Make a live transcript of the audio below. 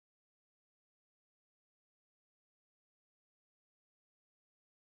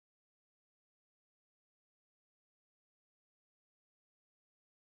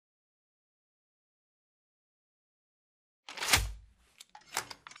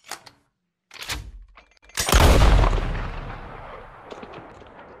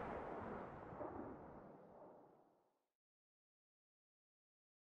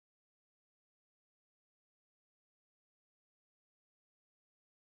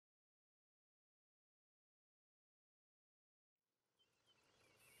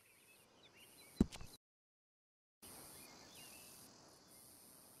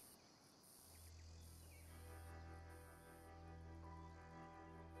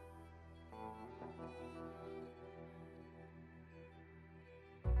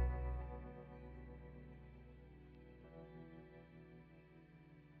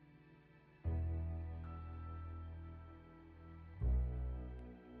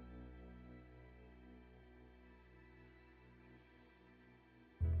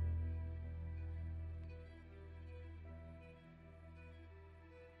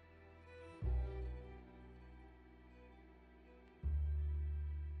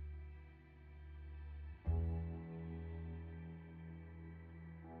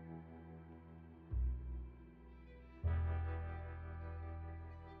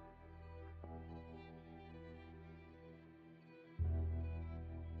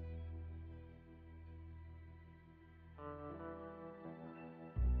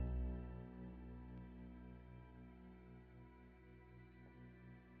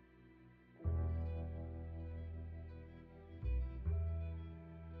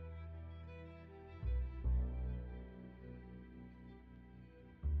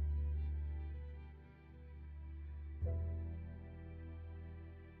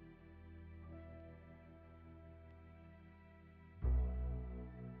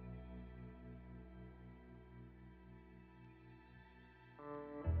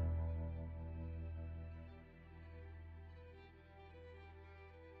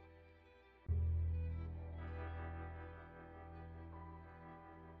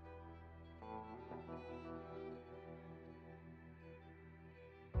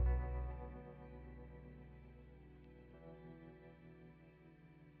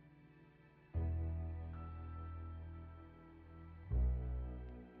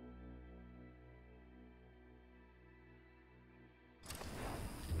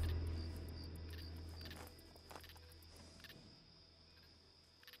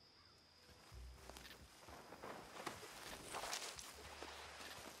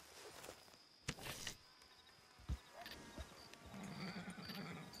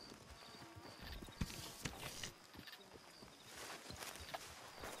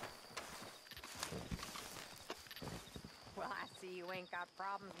you ain't got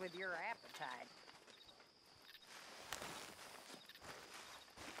problems with your appetite.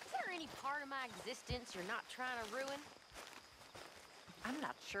 Is there any part of my existence you're not trying to ruin? I'm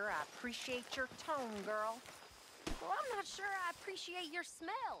not sure I appreciate your tone, girl. Well, I'm not sure I appreciate your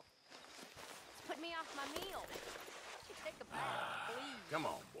smell. It's put me off my meal. You take a bath, please. Come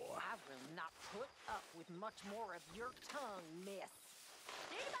on, boy. I will not put up with much more of your tongue, miss.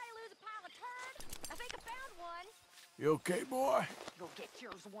 Did anybody lose a pile of turd? I think I found one. You okay, boy? You'll get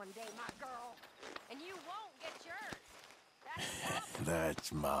yours one day, my girl. And you won't get yours. That's the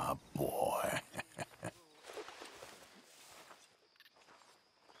That's my boy.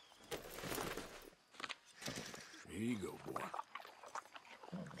 Here you go, boy.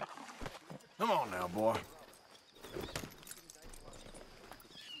 Come on now, boy.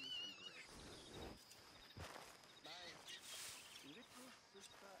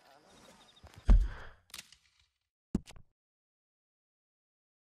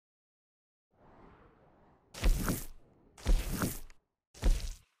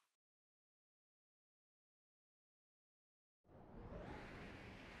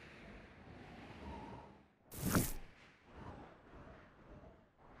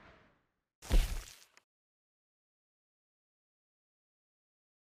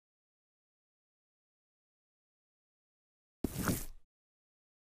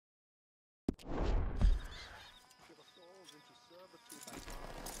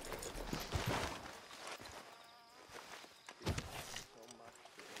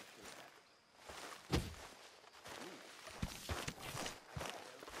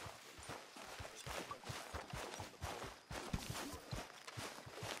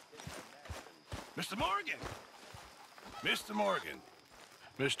 Mr. Morgan! Mr. Morgan.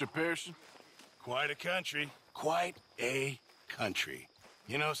 Mr. Pearson? Quite a country. Quite a country.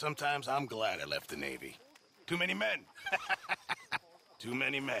 You know, sometimes I'm glad I left the Navy. Too many men. Too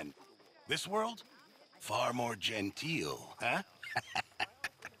many men. This world? Far more genteel, huh?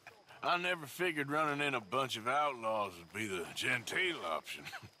 I never figured running in a bunch of outlaws would be the genteel option.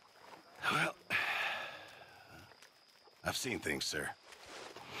 Well, I've seen things, sir.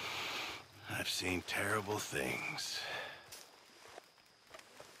 I've seen terrible things.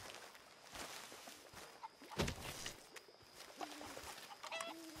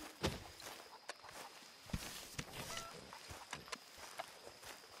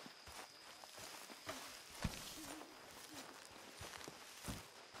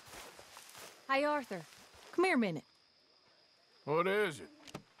 Hey, Arthur. Come here a minute. What is it?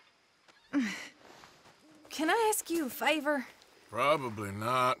 Can I ask you a favor? Probably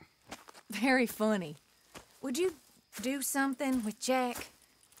not. Very funny. Would you do something with Jack?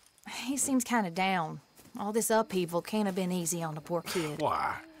 He seems kind of down. All this upheaval can't have been easy on the poor kid.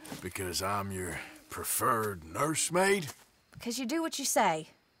 Why? Because I'm your preferred nursemaid? Because you do what you say.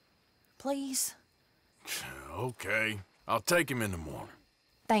 Please? Okay. I'll take him in the morning.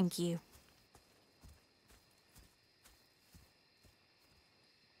 Thank you.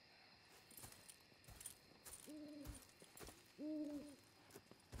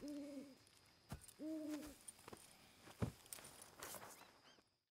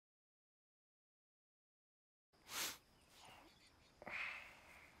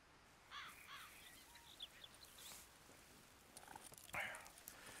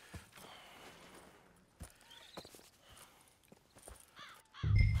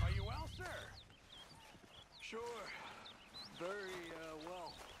 Are you well, sir? Sure. Very,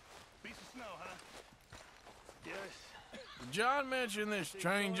 well. Piece of snow, huh? Yes. Did John mention this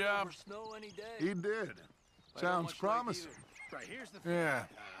train job? Snow any day. He did. Sounds promising. Right, here's the thing. Yeah.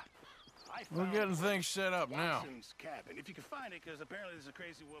 I We're found getting things set up now. Watson's cabin. If you can find it, because apparently there's a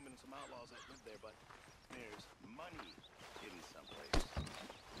crazy woman and some outlaws that live there, but there's money hidden someplace.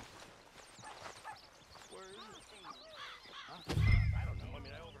 Where is it? Huh? I don't know. I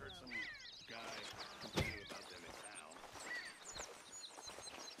mean, I overheard some guy complaining about them in town.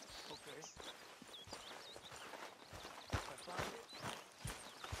 Okay. If I find it,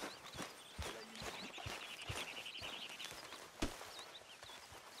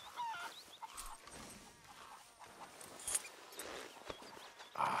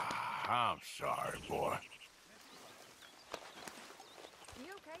 I'm sorry, boy.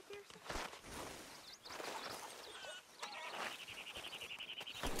 You okay, Pearson?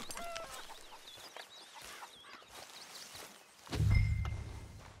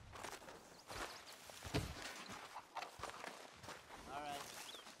 All right,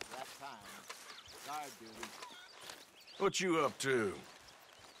 that's time. Guard duty. What you up to?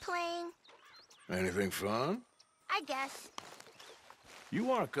 Playing, Anything fun? I guess. You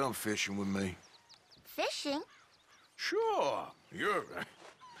want to come fishing with me? Fishing? Sure, you're...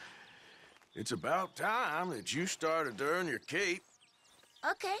 It's about time that you started to earn your keep.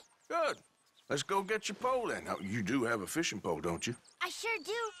 Okay, Good. Let's go get your pole then. Now, you do have a fishing pole, don't you? I sure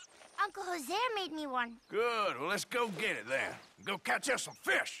do. Uncle Jose made me one. Good. Well, let's go get it then. Go catch us some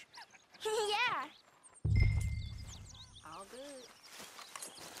fish. Yeah. All good.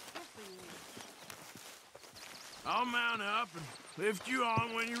 Good for you. I'll mount up and lift you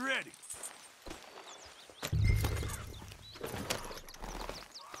on when you're ready.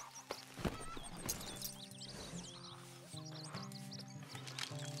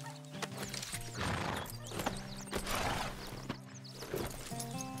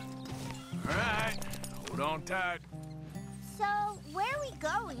 All right. Hold on tight. So, where are we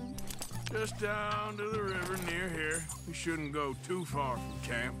going? Just down to the river near here. We shouldn't go too far from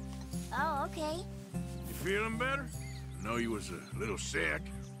camp. Oh, okay. You feeling better? I know you was a little sick.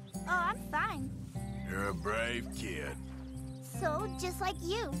 Oh, I'm fine. You're a brave kid. So, just like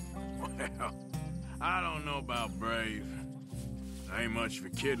you. Well, I don't know about brave. I ain't much of a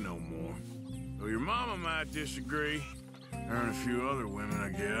kid no more. Though your mama might disagree. Her and a few other women, I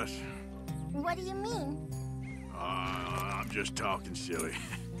guess. What do you mean? I'm just talking silly.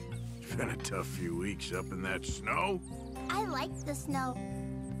 It's been a tough few weeks up in that snow. I like the snow.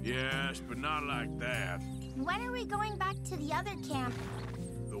 Yes, but not like that. When are we going back to the other camp?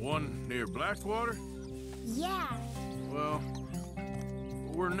 The one near Blackwater? Yeah. Well,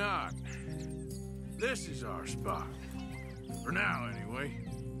 we're not. This is our spot. For now, anyway.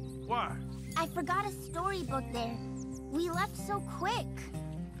 Why? I forgot a storybook there. We left so quick.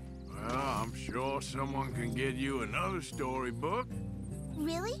 Well, I'm sure someone can get you another storybook.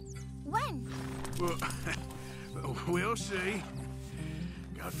 Really? When? Well, we'll see.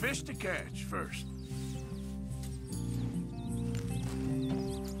 Got fish to catch first.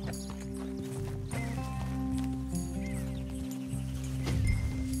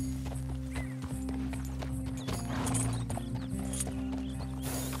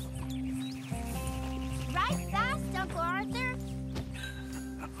 Right fast, Uncle Arthur.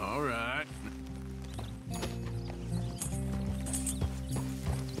 All right.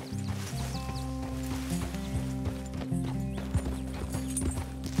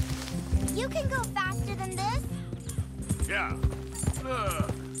 You can go faster than this. Yeah.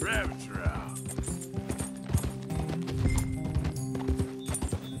 Rabbits are out.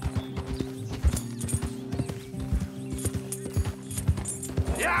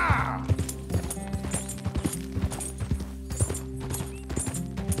 Yeah!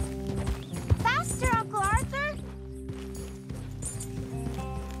 Faster, Uncle Arthur.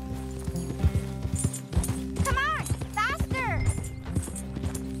 Come on, faster.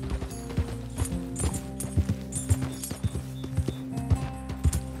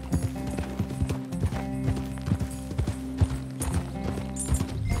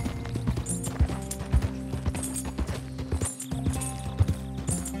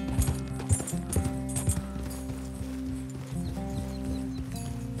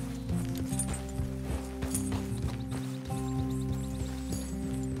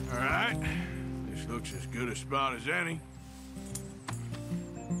 All right. This looks as good a spot as any.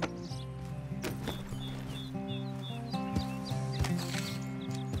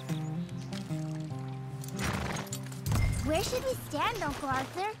 Where should we stand, Uncle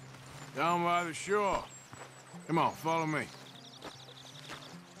Arthur? Down by the shore. Come on, follow me.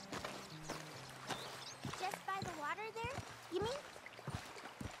 Just by the water there, you mean?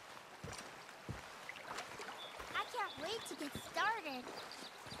 I can't wait to get started.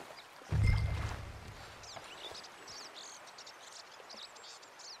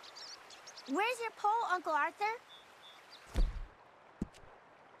 Where's your pole, Uncle Arthur?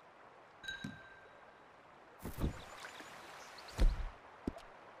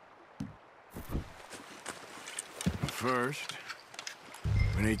 First,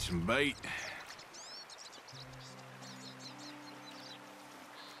 we need some bait.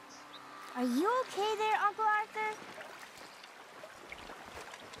 Are you okay there, Uncle Arthur?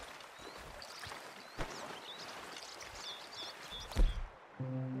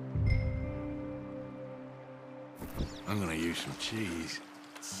 I'm gonna use some cheese.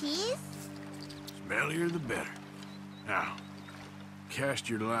 Cheese? Smellier the better. Now, cast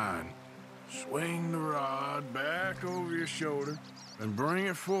your line. Swing the rod back over your shoulder and bring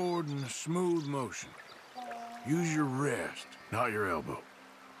it forward in a smooth motion. Use your wrist, not your elbow.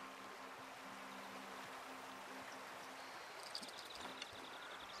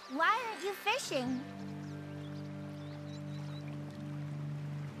 Why aren't you fishing?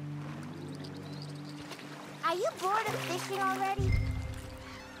 Are you bored of fishing already?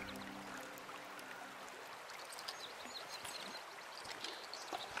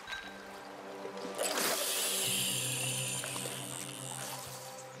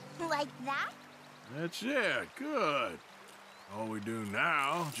 Like that? That's it. Good. All we do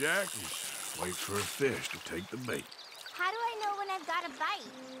now, Jack, is wait for a fish to take the bait. How do I know when I've got a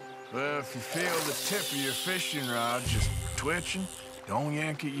bite? Well, if you feel the tip of your fishing rod just twitching, don't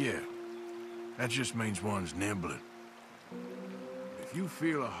yank it yet. That just means one's nibbling. If you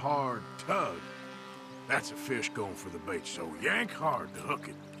feel a hard tug, that's a fish going for the bait, so yank hard to hook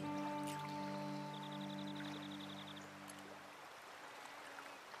it.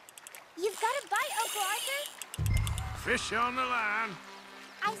 You've got a bite, Uncle Arthur? Fish on the line.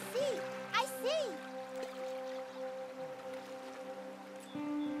 I see. I see.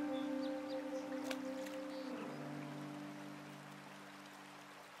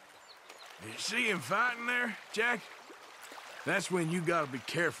 You see him fighting there, Jack? That's when you gotta be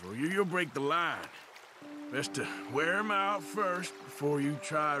careful. You'll break the line. Best to wear him out first before you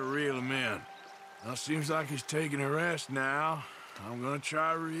try to reel him in. Well, seems like he's taking a rest now. I'm gonna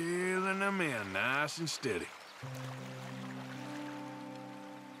try reeling him in nice and steady.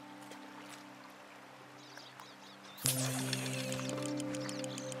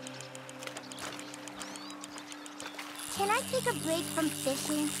 Can I take a break from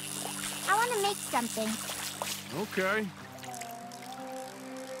fishing? I want to make something. Okay.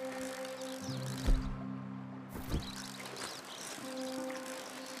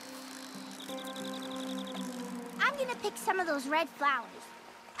 I'm gonna pick some of those red flowers.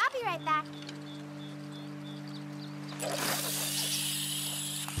 I'll be right back.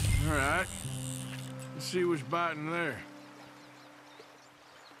 All right. Let's see what's biting there.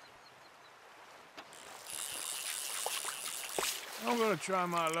 I'm gonna try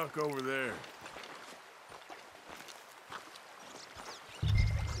my luck over there.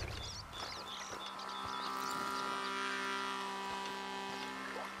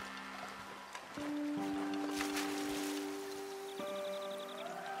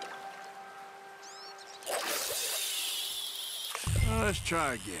 Well, let's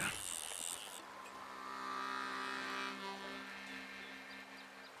try again.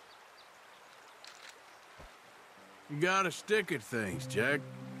 You gotta stick at things, Jack.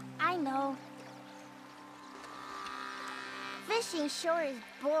 I know. Fishing sure is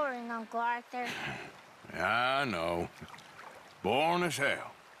boring, Uncle Arthur. I know. Boring as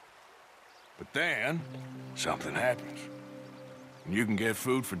hell. But then, something happens. And you can get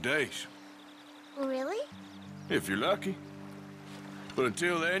food for days. Really? If you're lucky. But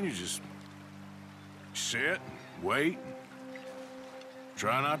until then, you just sit, and wait, and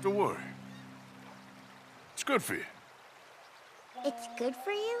try not to worry. It's good for you. It's good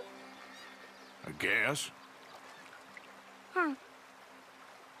for you? I guess. I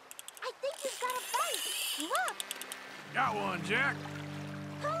think you've got a bite. Look! Got one, Jack.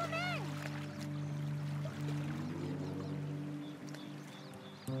 Pull him in!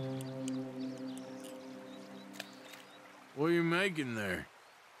 What are you making there?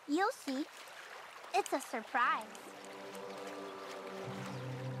 You'll see. It's a surprise.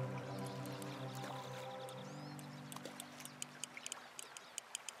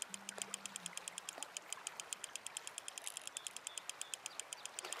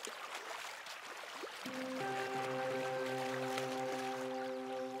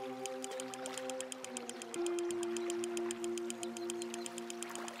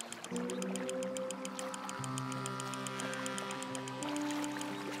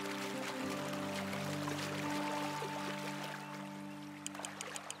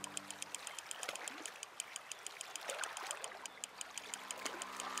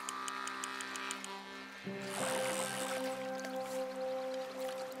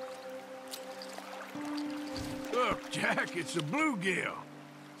 Look, Jack, it's a bluegill.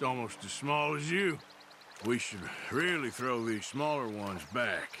 It's almost as small as you. We should really throw these smaller ones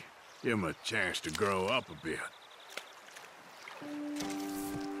back. Give them a chance to grow up a bit.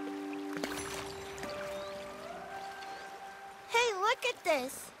 Hey, look at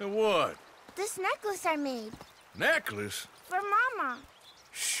this. And what? This necklace I made. Necklace? For Mama.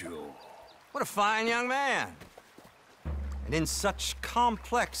 Sure. What a fine young man. And in such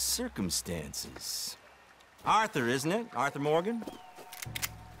complex circumstances. Arthur, isn't it? Arthur Morgan?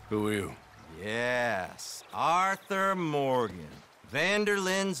 Who are you? Yes, Arthur Morgan.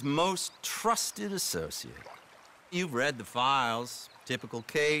 Vanderlyn's most trusted associate. You've read the files. Typical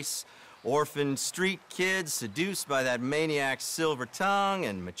case. Orphaned street kid seduced by that maniac's silver tongue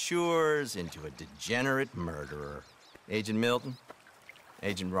and matures into a degenerate murderer. Agent Milton?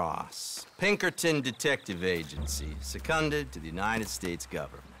 Agent Ross. Pinkerton Detective Agency, seconded to the United States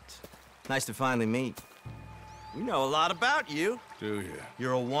government. Nice to finally meet. We know a lot about you. Do you?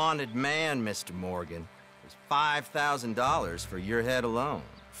 You're a wanted man, Mr. Morgan. There's $5,000 for your head alone.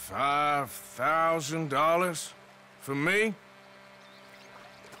 $5,000 for me?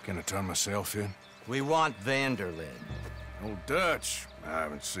 Can I turn myself in? We want Vanderlyn. Old Dutch. I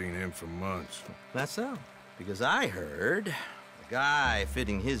haven't seen him for months. That's so. Because I heard a guy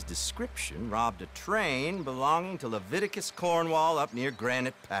fitting his description robbed a train belonging to Leviticus Cornwall up near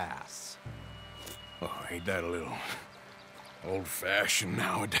Granite Pass. Oh, ain't that a little old-fashioned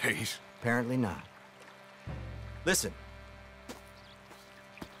nowadays? Apparently not. Listen.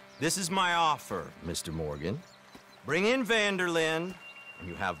 This is my offer, Mr. Morgan. Bring in Vanderlyn, and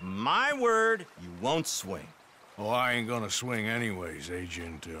you have my word you won't swing. Oh, I ain't gonna swing anyways,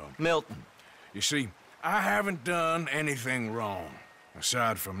 Agent, Milton. You see, I haven't done anything wrong,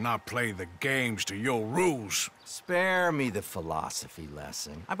 aside from not play the games to your rules. Spare me the philosophy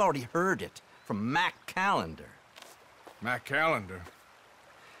lesson. I've already heard it from Mac Callender. Mac Callender?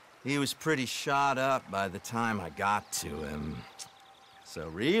 He was pretty shot up by the time I got to him. So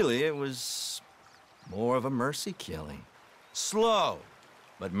really, it was more of a mercy killing. Slow,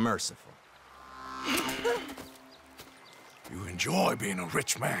 but merciful. You enjoy being a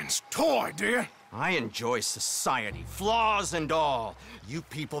rich man's toy, dear? I enjoy society, flaws and all. You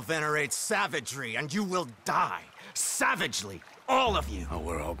people venerate savagery, and you will die. Savagely, all of you. Oh,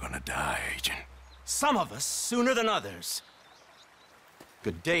 we're all gonna die, Agent. Some of us sooner than others.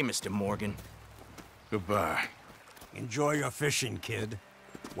 Good day, Mr. Morgan. Goodbye. Enjoy your fishing, kid,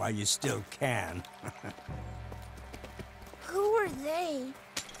 while you still can. Who are they?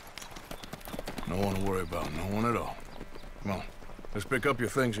 No one to worry about, no one at all. Come on, let's pick up your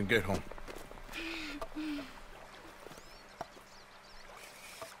things and get home.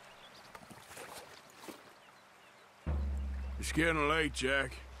 It's getting late,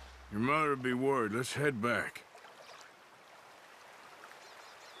 Jack. Your mother will be worried. Let's head back.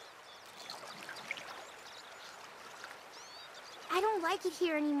 I don't like it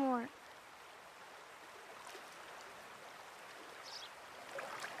here anymore.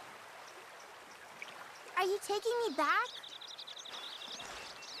 Are you taking me back?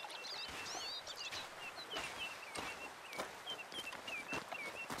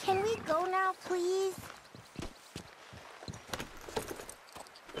 Can we go now, please?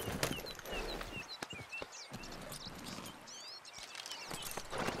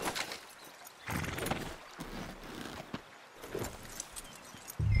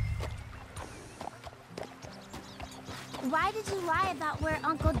 Why did you lie about where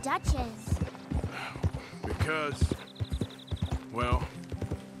Uncle Dutch is?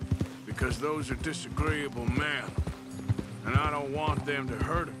 Because those are disagreeable men, and I don't want them to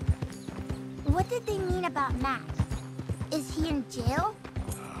hurt him. What did they mean about Matt? Is he in jail?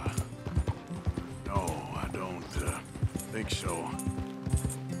 No, I don't think so.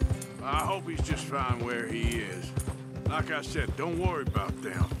 I hope he's just fine where he is. Like I said, don't worry about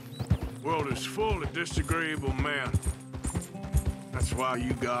them. The world is full of disagreeable men. That's why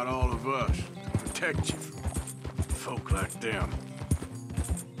you got all of us, to protect you from folk like them.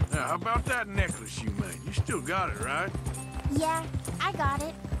 Now, how about that necklace you made? You still got it, right? Yeah, I got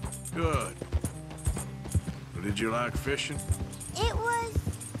it. Good. Well, did you like fishing? It was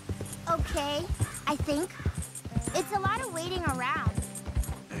okay, I think. It's a lot of waiting around.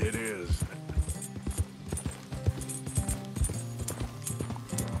 It is.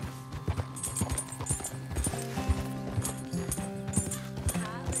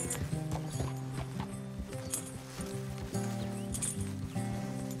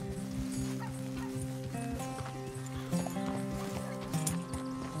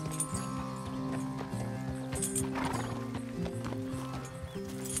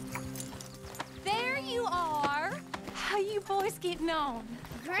 There you are. How you boys getting on?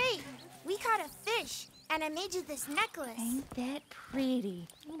 Great. We caught a fish, and I made you this necklace. Ain't that pretty?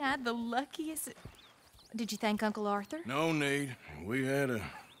 Ain't I the luckiest? Did you thank Uncle Arthur? No need. We had a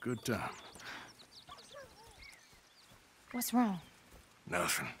good time. What's wrong?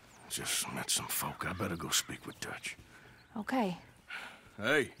 Nothing. Just met some folk. I better go speak with Dutch. Okay.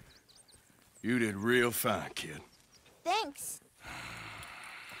 Hey, you did real fine, kid. Thanks.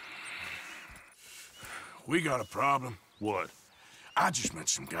 We got a problem. What? I just met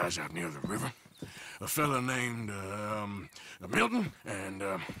some guys out near the river. A fella named, Milton, and,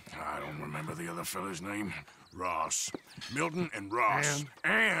 I don't remember the other fella's name. Ross. Milton and Ross.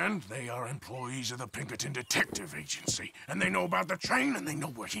 And they are employees of the Pinkerton Detective Agency. And they know about the train, and they know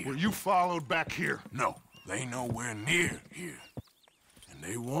we're here. Were you followed back here? No, they know we're near here. And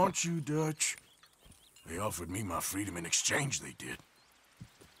they want you, Dutch. They offered me my freedom in exchange, they did.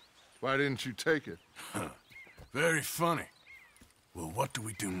 Why didn't you take it? Very funny. Well, what do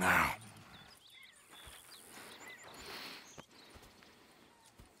we do now?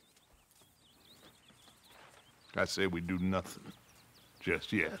 I say we do nothing.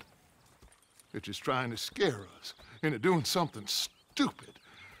 Just yet. They're just trying to scare us into doing something stupid.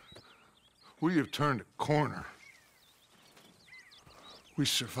 We have turned a corner. We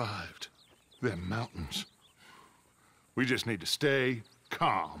survived them mountains. We just need to stay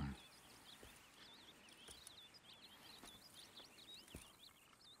calm.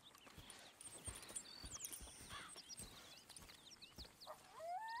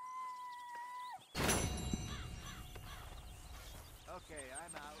 Okay,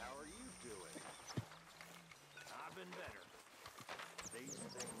 I'm out. How are you doing? I've been better. These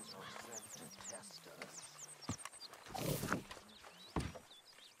things are sent to test us.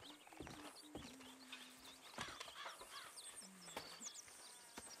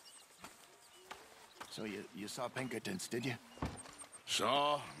 So you saw Pinkertons, did you?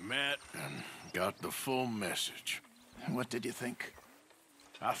 Saw, met, and got the full message. What did you think?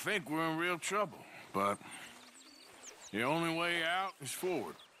 I think we're in real trouble, but the only way out is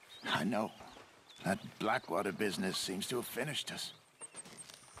forward. I know. That Blackwater business seems to have finished us.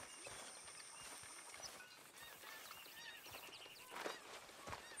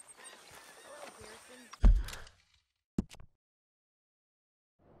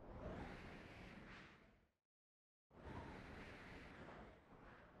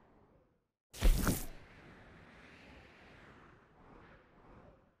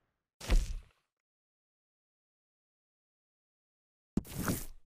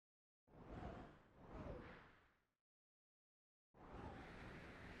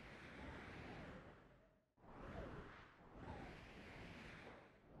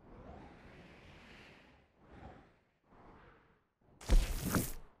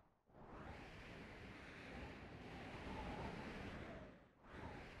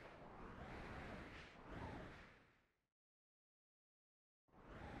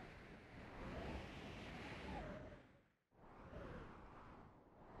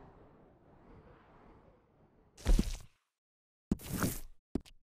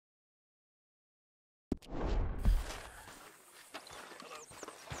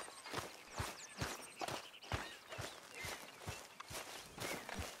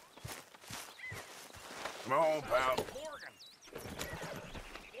 Come on, pal. Morgan,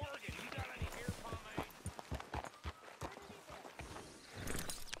 you got any beer pomade?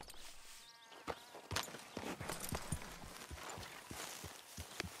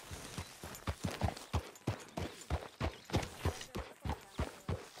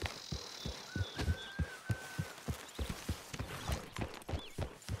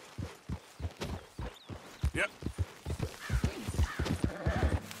 Yep.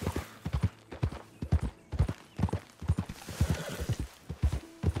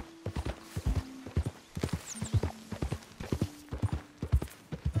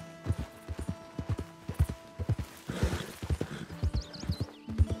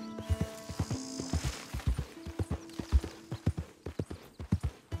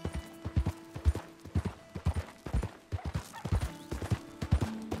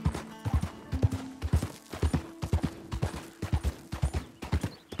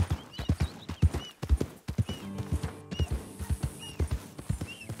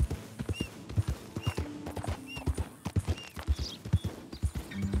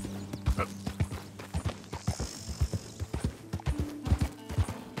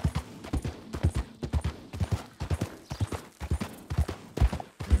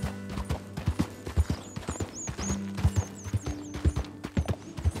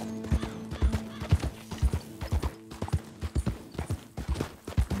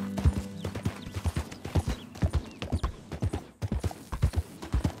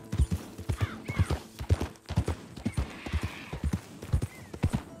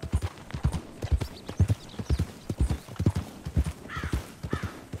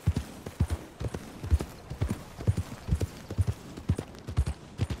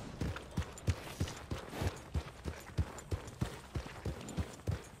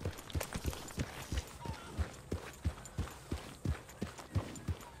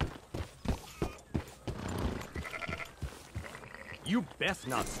 You best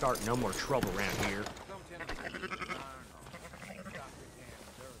not start no more trouble around here.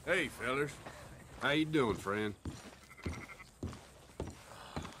 Hey, fellas. How you doing, friend?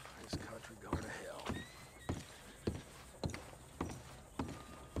 This country going to hell.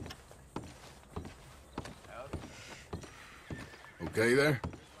 Okay there?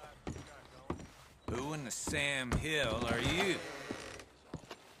 Who in the Sam Hill are you?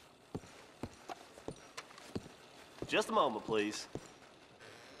 Just a moment, please.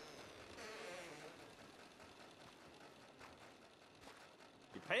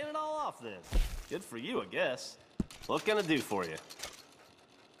 You're paying it all off, then. Good for you, I guess. What can I do for you?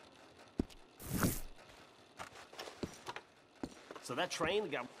 So that train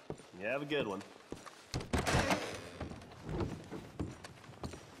got... You have a good one.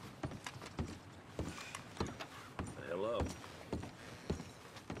 Hello.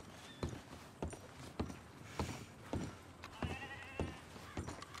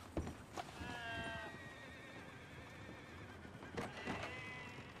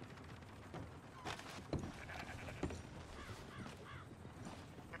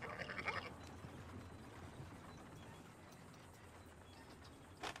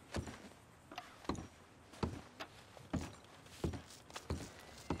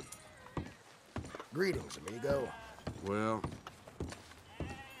 Greetings, amigo. Well,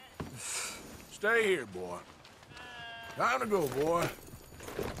 stay here, boy. Time to go, boy.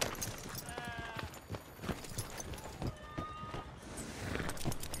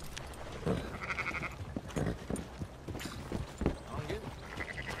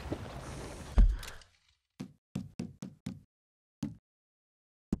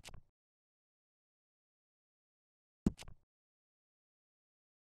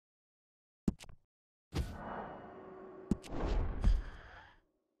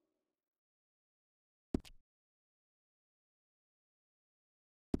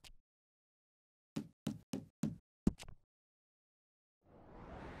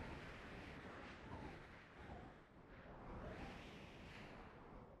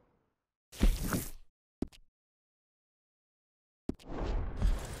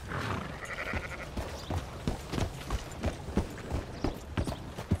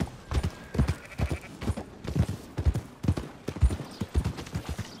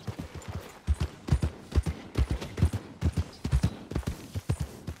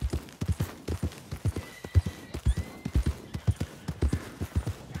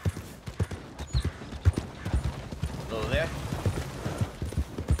 Hello there.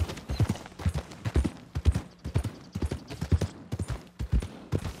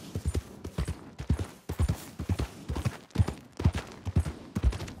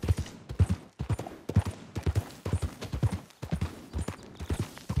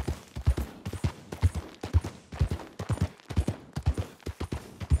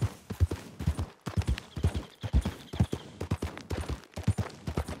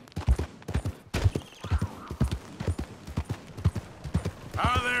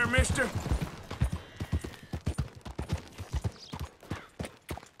 Hi there, mister.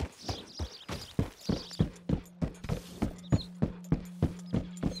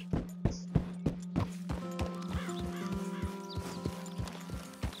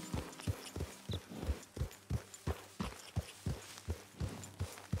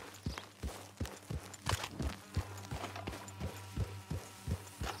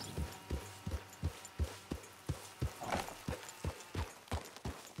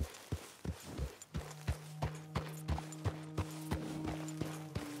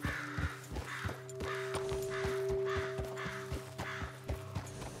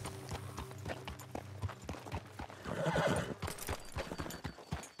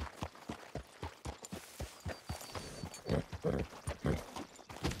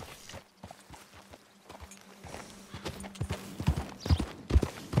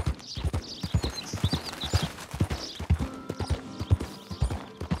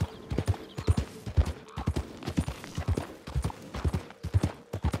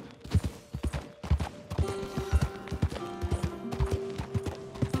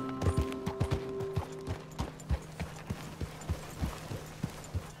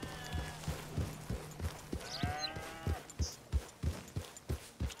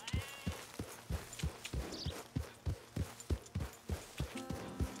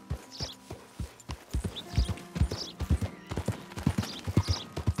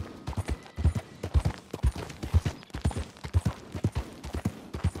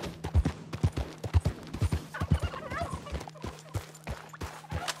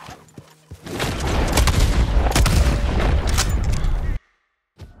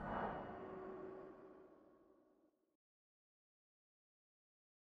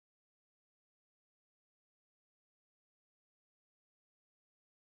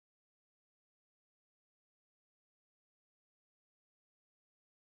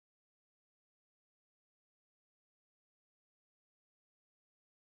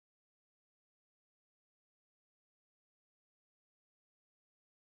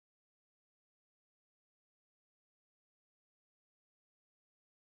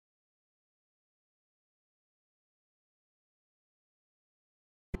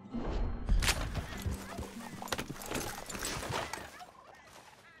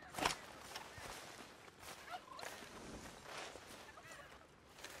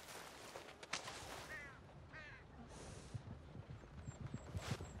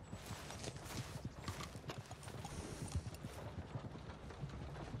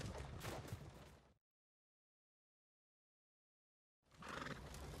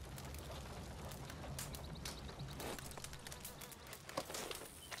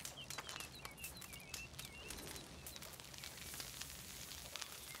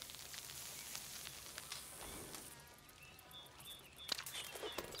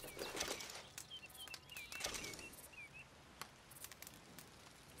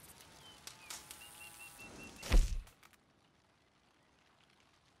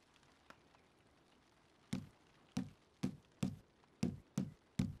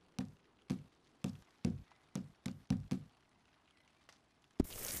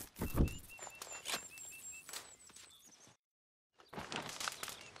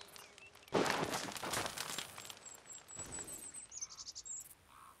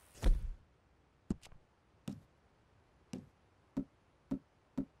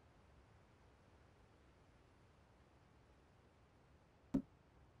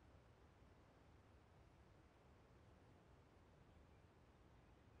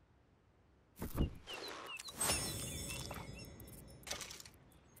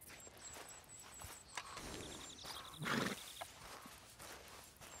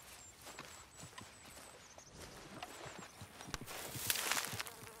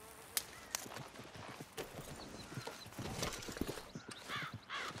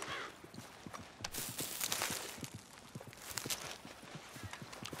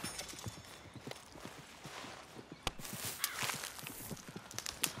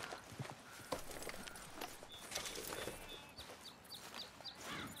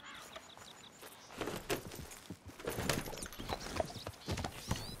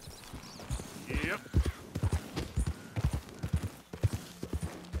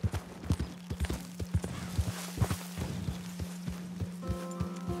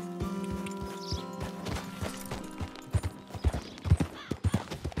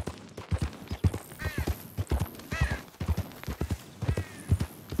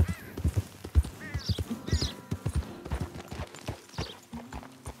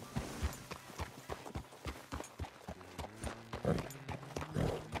 Now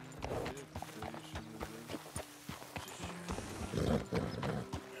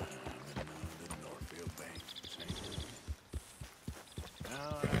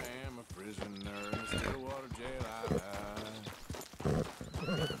I am a prisoner in a Stillwater jail.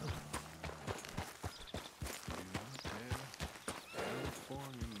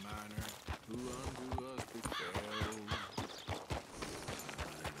 California miner who unto us befell.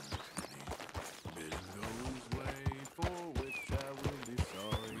 Bidding goes way for which I will be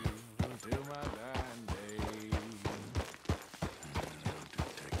sorry until my dying day. To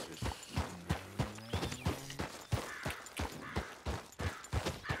Texas.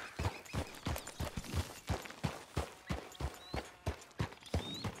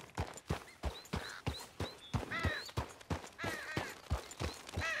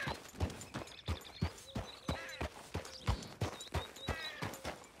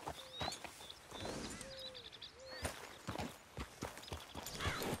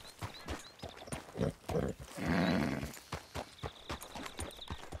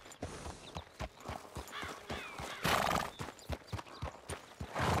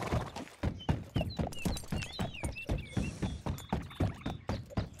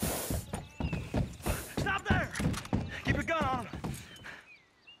 Stop there! Keep your gun on him.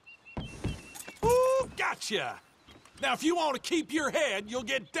 Ooh, gotcha! Now, if you want to keep your head, you'll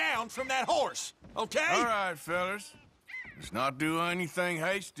get down from that horse, okay? All right, fellas. Let's not do anything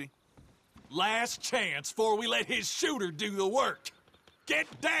hasty. Last chance before we let his shooter do the work. Get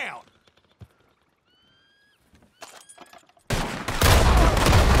down!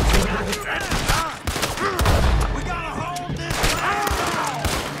 We gotta hold this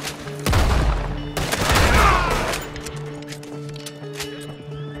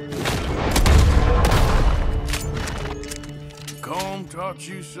Comb taught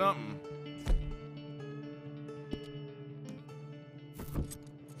you something.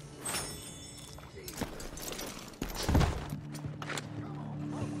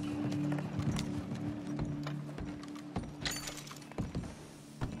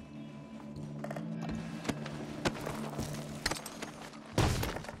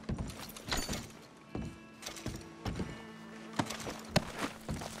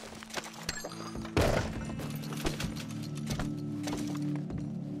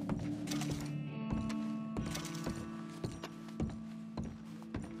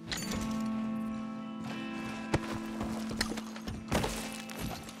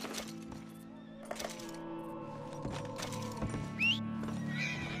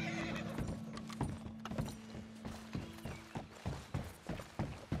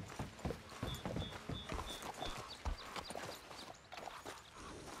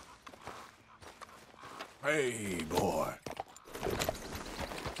 Hey, boy.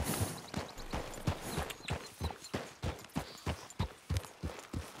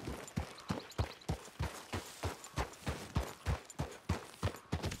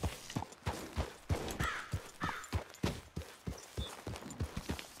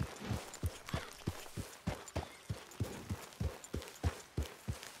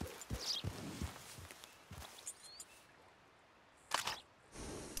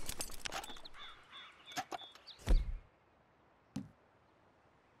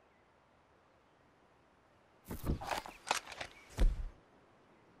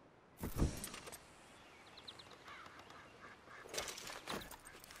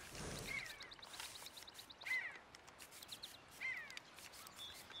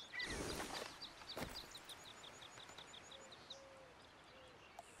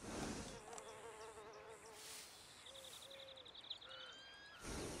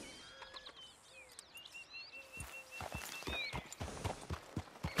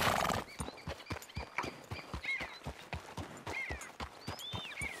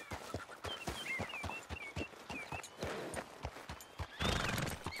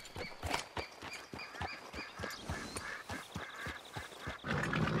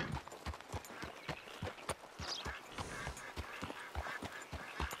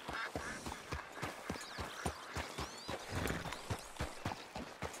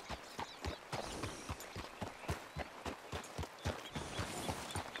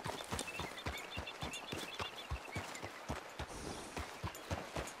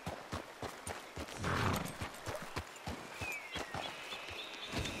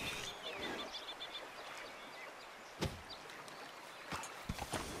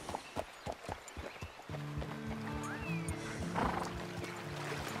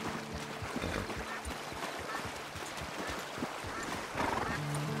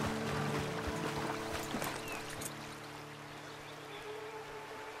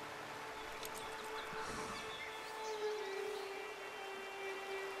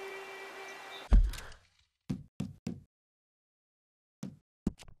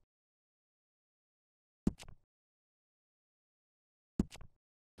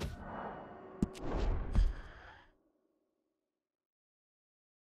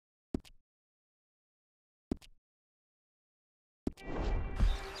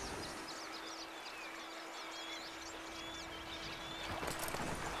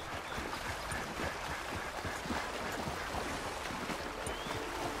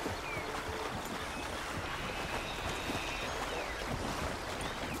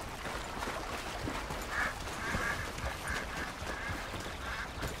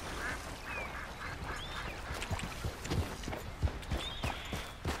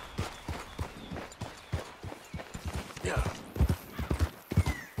 Yeah.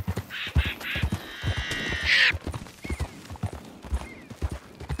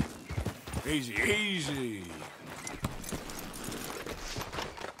 Easy, easy.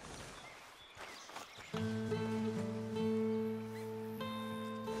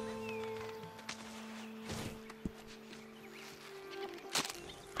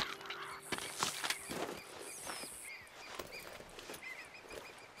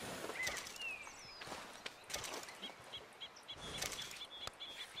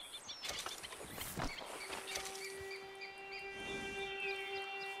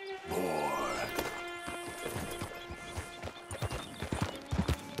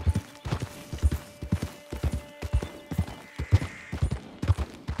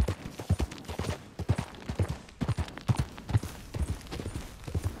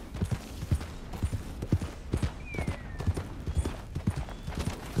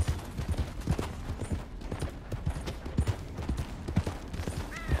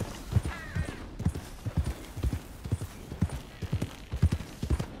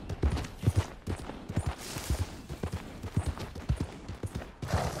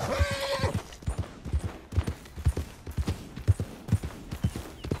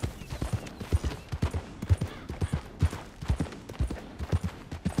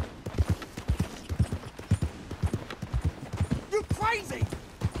 Crazy!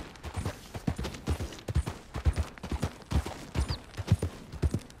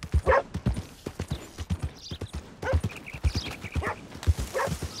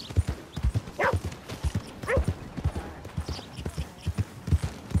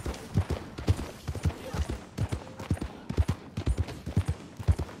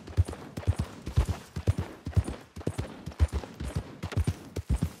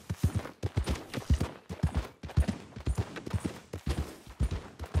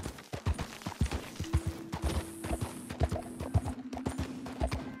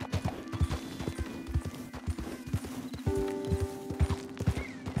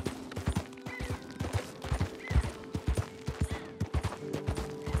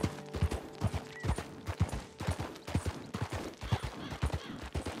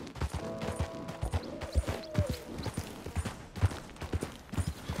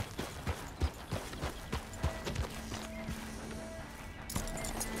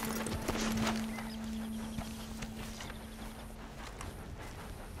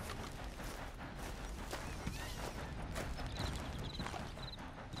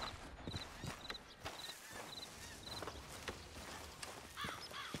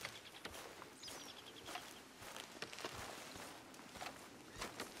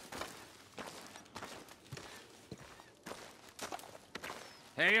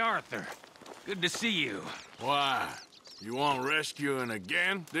 Hey, Arthur. Good to see you. Why? You want rescuing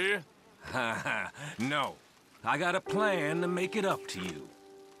again, do you? No. I got a plan to make it up to you.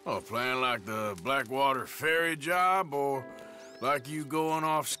 Oh, a plan like the Blackwater ferry job, or like you going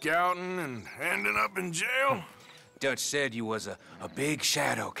off scouting and ending up in jail? Dutch said you was a big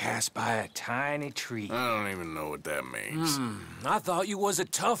shadow cast by a tiny tree. I don't even know what that means. I thought you was a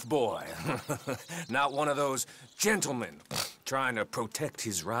tough boy. Not one of those gentlemen trying to protect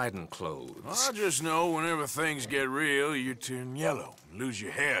his riding clothes. I just know whenever things get real, you turn yellow and lose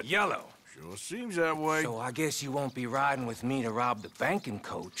your head. Yellow? Sure seems that way. So I guess you won't be riding with me to rob the banking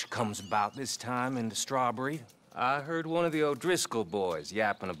coach comes about this time in the Strawberry. I heard one of the O'Driscoll boys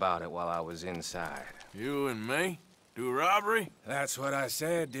yapping about it while I was inside. You and me? Do a robbery? That's what I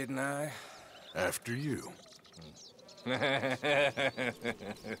said, didn't I? After you.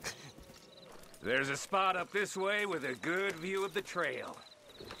 There's a spot up this way with a good view of the trail.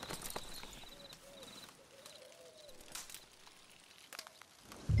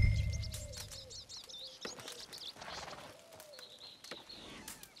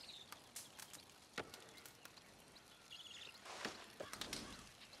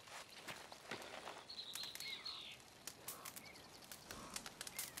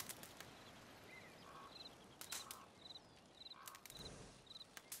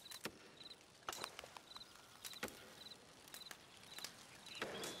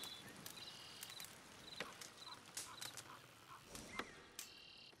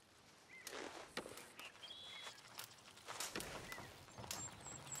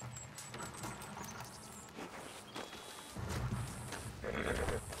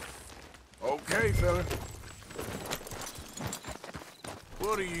 Okay, fella.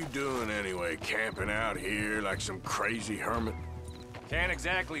 What are you doing anyway, camping out here like some crazy hermit? Can't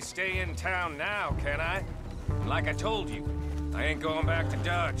exactly stay in town now, can I? Like I told you, I ain't going back to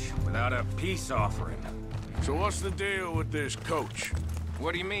Dutch without a peace offering. So what's the deal with this coach?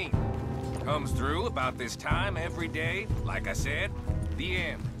 What do you mean? Comes through about this time every day. Like I said, the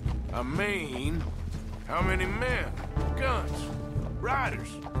end. I mean, how many men? Guns? Riders?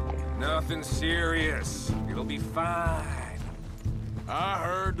 Nothing serious. It'll be fine. I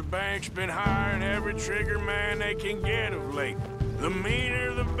heard the bank's been hiring every trigger man they can get of late. The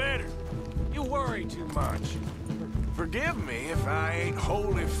meaner, the better. You worry too much. Forgive me if I ain't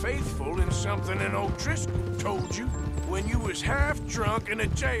wholly faithful in something an O'Driscoll told you when you was half drunk in a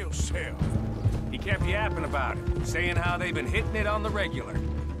jail cell. He kept yapping about it, saying how they've been hitting it on the regular.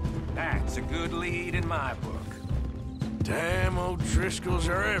 That's a good lead in my book. Damn O'Driscolls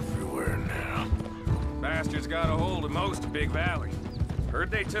are everywhere now. Bastards got a hold of most of Big Valley. Heard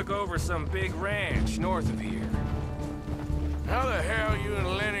they took over some big ranch north of here. How the hell you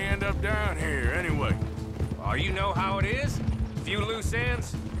and Lenny end up down here, anyway? Oh, you know how it is? Few loose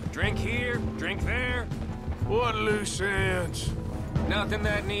ends. Drink here, drink there. What loose ends? Nothing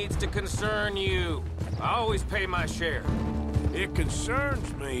that needs to concern you. I always pay my share. It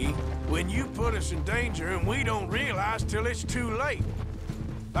concerns me when you put us in danger and we don't realize till it's too late.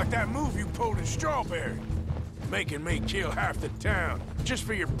 Like that move you pulled in Strawberry. Making me kill half the town just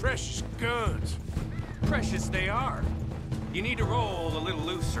for your precious guns. Precious they are. You need to roll a little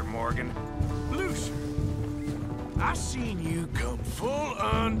looser, Morgan. Looser? I seen you come full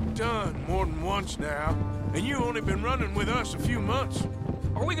undone more than once now, and you only been running with us a few months.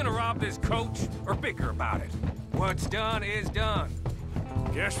 Are we gonna rob this coach or bicker about it? What's done is done.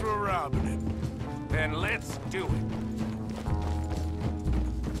 Guess we're robbing it. Then let's do it.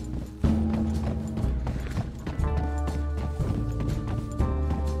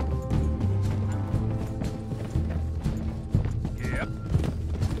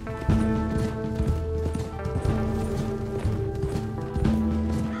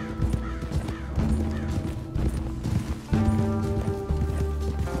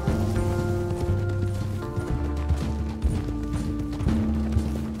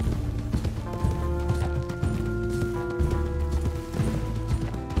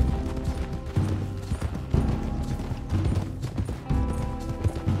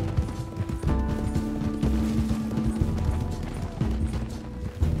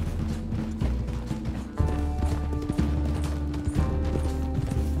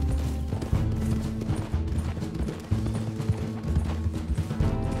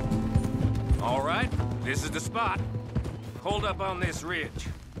 This is the spot. Hold up on this ridge.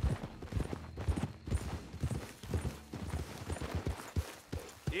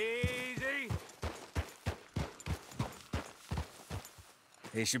 Easy.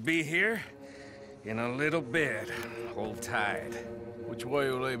 They should be here in a little bit. Hold tight. Which way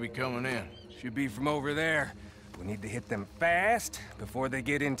will they be coming in? Should be from over there. We need to hit them fast before they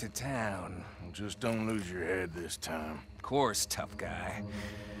get into town. Just don't lose your head this time. Of course, tough guy.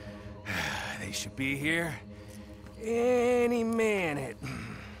 They should be here any minute.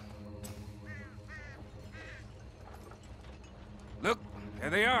 Look, there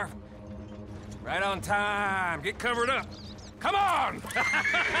they are. Right on time. Get covered up. Come on!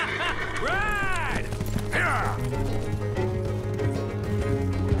 Ride! Yeah!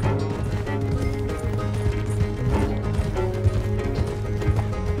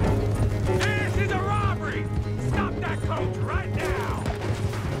 This is a robbery! Stop that coach right now!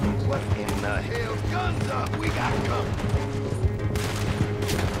 What in the hell? Guns up! We got cover!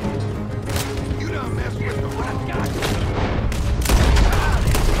 You done messed with the wrong guy!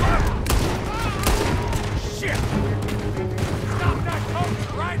 Shit! Stop that coach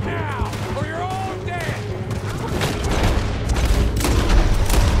right now, or you're all dead!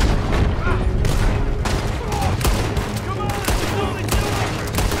 Come on! Slowly do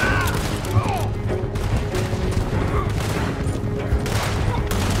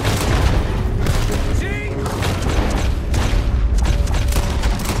See?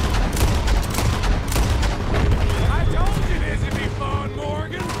 I told you this would be fun,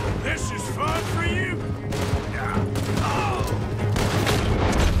 Morgan! This is fun for you!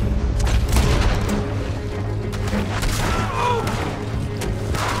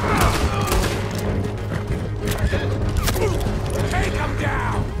 Take him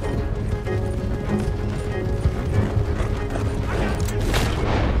down!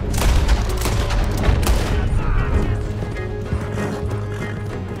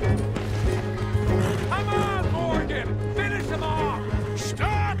 Come on, Morgan! Finish him off!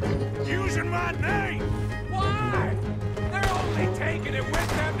 Stop using my name! Why? They're only taking it with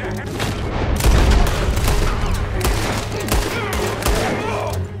them to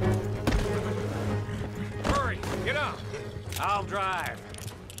Hurry, get up. I'll drive.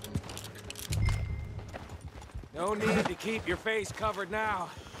 No need to keep your face covered now.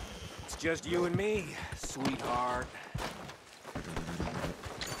 It's just you and me, sweetheart.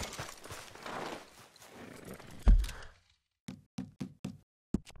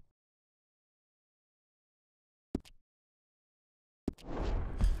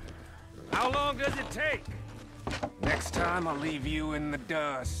 How long does it take? Next time I'll leave you in the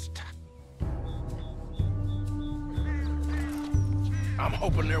dust. I'm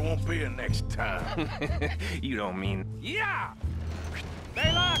hoping there won't be a next time. You don't mean... Yeah!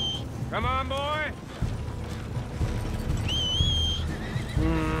 Stay locked! Come on, boy!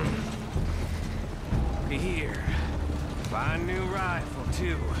 Here. Fine new rifle,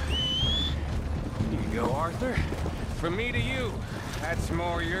 too. Here you go, Arthur. From me to you. That's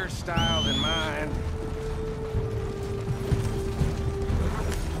more your style than mine.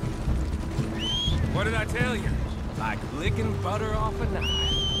 What did I tell you? Like licking butter off a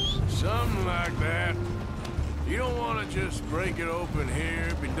knife. Something like that. You don't want to just break it open here,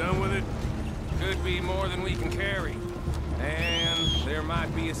 be done with it? Could be more than we can carry. And there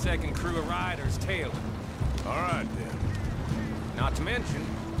might be a second crew of riders tailing. All right, then. Not to mention,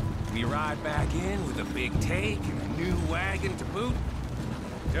 we ride back in with a big take and a new wagon to boot.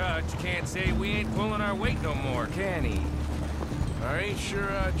 Judge can't say we ain't pulling our weight no more, can he? I ain't sure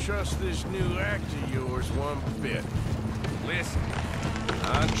I trust this new act of yours one bit. Listen.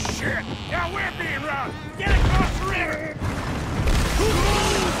 Shit! Now we're being robbed! Get across the river!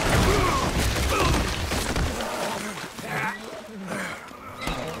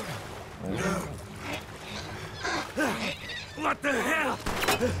 What the hell?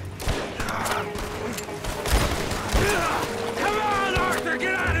 Come on, Arthur!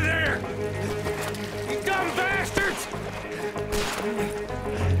 Get out of there! You dumb bastards!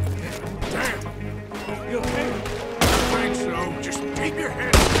 Damn! You okay? I think so. Just keep your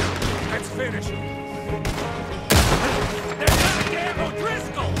head down. Let's finish. They're goddamn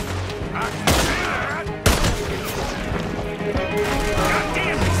O'Driscoll! I can see that.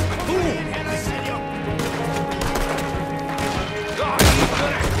 Goddamn this fool! God, he's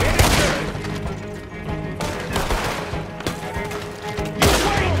gonna get it good! You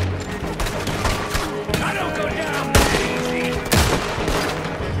wait! I don't go down that easy!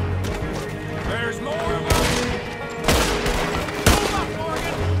 There's more of them! Move up,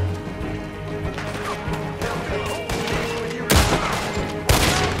 Morgan!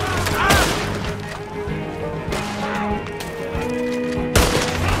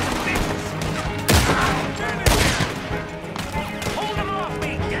 Hold him off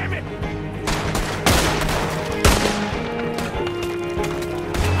me, damn it!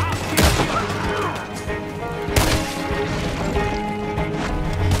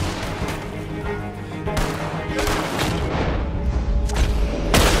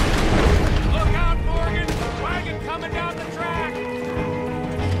 Look out, Morgan! Wagon coming down the track!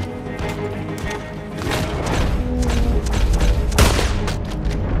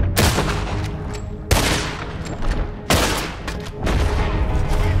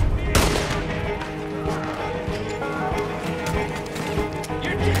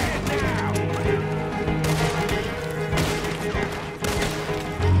 You're dead now!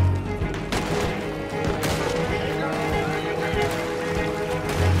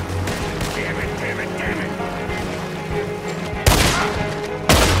 Damn it, damn it, damn it!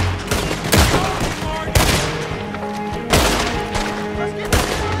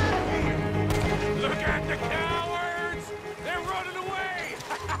 Look at the cowards! They're running away!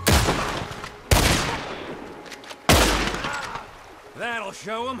 That'll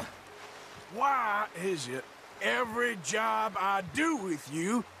show them. Why is it every job I do with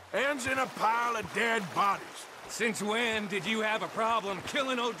you ends in a pile of dead bodies? Since when did you have a problem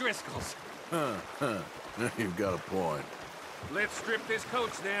killing O'Driscolls? You've got a point. Let's strip this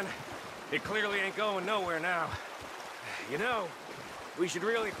coach then. It clearly ain't going nowhere now. You know, we should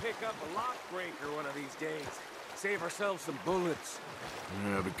really pick up a lock breaker one of these days. Save ourselves some bullets.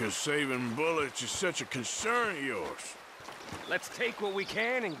 Yeah, because saving bullets is such a concern of yours. Let's take what we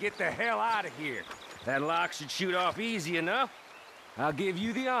can and get the hell out of here. That lock should shoot off easy enough. I'll give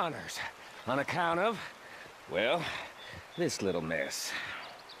you the honors. On account of, well, this little mess.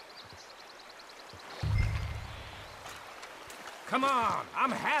 Come on,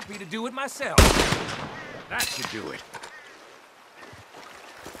 I'm happy to do it myself. That should do it.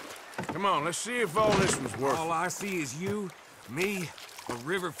 Come on, let's see if all this was worth it. All I see is you, me, a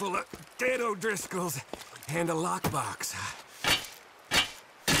river full of dead O'Driscolls, and a lockbox.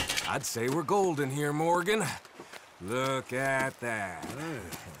 I'd say we're golden here, Morgan. Look at that.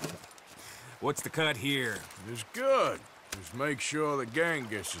 What's the cut here? It's good. Just make sure the gang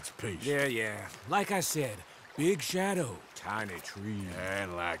gets its piece. Yeah. Like I said, Big shadow, tiny tree.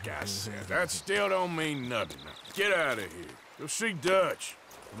 And like I said, that still don't mean nothing. Now, get out of here. Go see Dutch.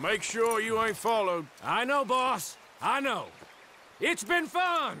 Make sure you ain't followed. I know, boss. I know. It's been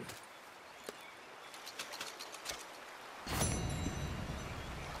fun.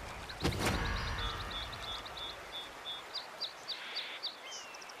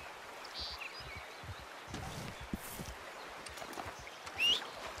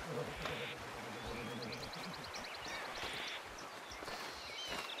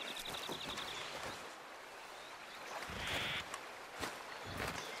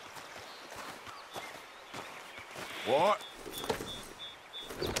 What?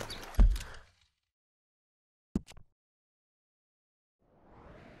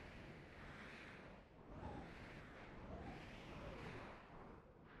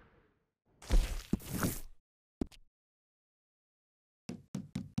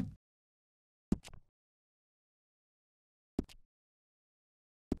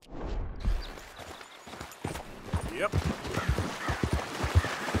 Yep.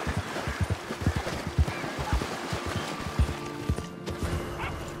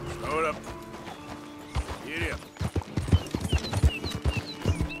 Hold up. Get up.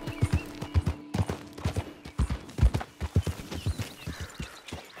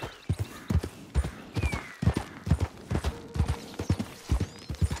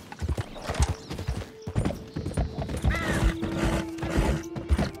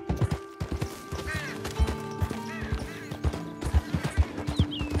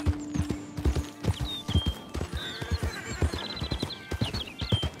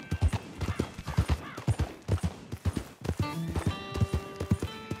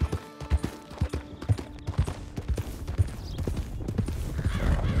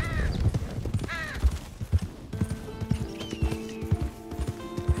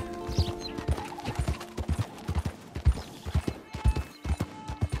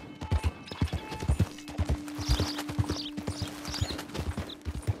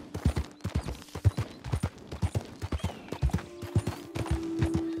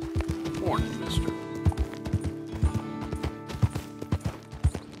 Morning, mister.